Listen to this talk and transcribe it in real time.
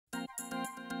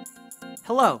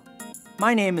Hello,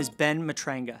 my name is Ben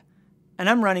Matranga, and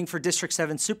I'm running for District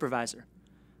 7 Supervisor.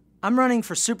 I'm running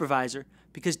for Supervisor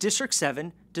because District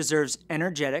 7 deserves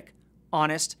energetic,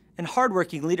 honest, and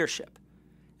hardworking leadership.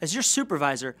 As your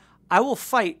Supervisor, I will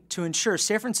fight to ensure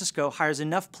San Francisco hires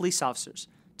enough police officers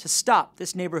to stop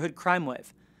this neighborhood crime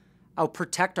wave. I'll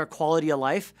protect our quality of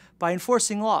life by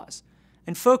enforcing laws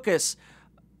and focus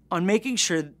on making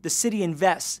sure the city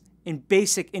invests in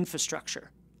basic infrastructure.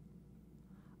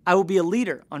 I will be a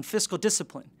leader on fiscal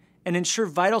discipline and ensure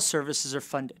vital services are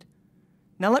funded.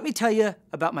 Now let me tell you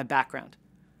about my background.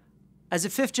 As a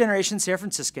fifth-generation San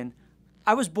Franciscan,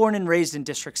 I was born and raised in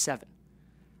District 7.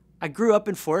 I grew up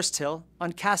in Forest Hill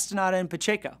on Castaneda and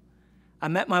Pacheco. I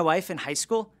met my wife in high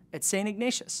school at St.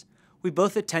 Ignatius. We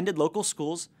both attended local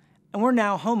schools and we're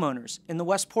now homeowners in the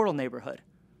West Portal neighborhood.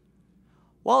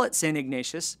 While at St.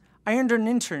 Ignatius, I earned an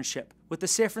internship with the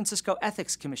San Francisco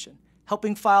Ethics Commission,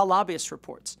 helping file lobbyist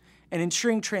reports and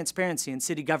ensuring transparency in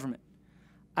city government.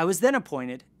 I was then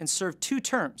appointed and served 2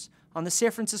 terms on the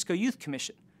San Francisco Youth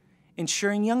Commission,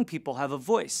 ensuring young people have a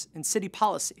voice in city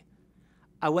policy.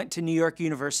 I went to New York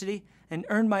University and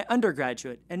earned my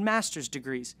undergraduate and master's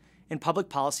degrees in public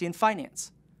policy and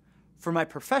finance. For my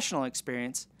professional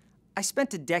experience, I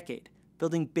spent a decade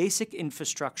building basic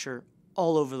infrastructure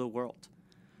all over the world.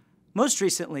 Most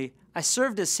recently, I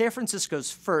served as San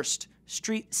Francisco's first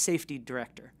street safety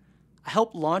director. I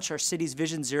helped launch our city's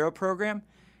Vision Zero program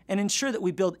and ensure that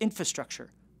we build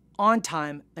infrastructure on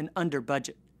time and under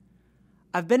budget.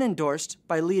 I've been endorsed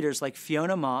by leaders like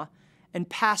Fiona Ma and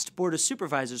past Board of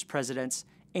Supervisors presidents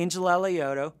Angela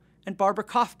Leoto and Barbara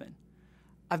Kaufman.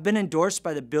 I've been endorsed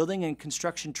by the Building and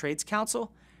Construction Trades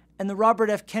Council and the Robert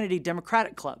F. Kennedy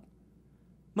Democratic Club.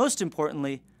 Most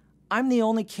importantly, I'm the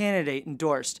only candidate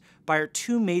endorsed by our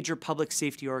 2 major public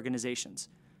safety organizations,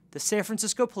 the San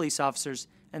Francisco Police Officers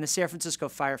and the San Francisco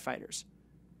Firefighters.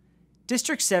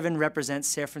 District 7 represents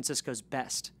San Francisco's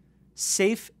best,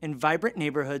 safe and vibrant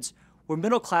neighborhoods where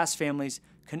middle-class families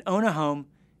can own a home,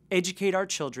 educate our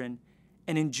children,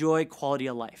 and enjoy quality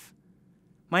of life.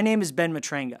 My name is Ben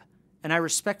Matranga, and I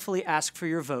respectfully ask for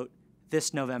your vote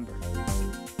this November.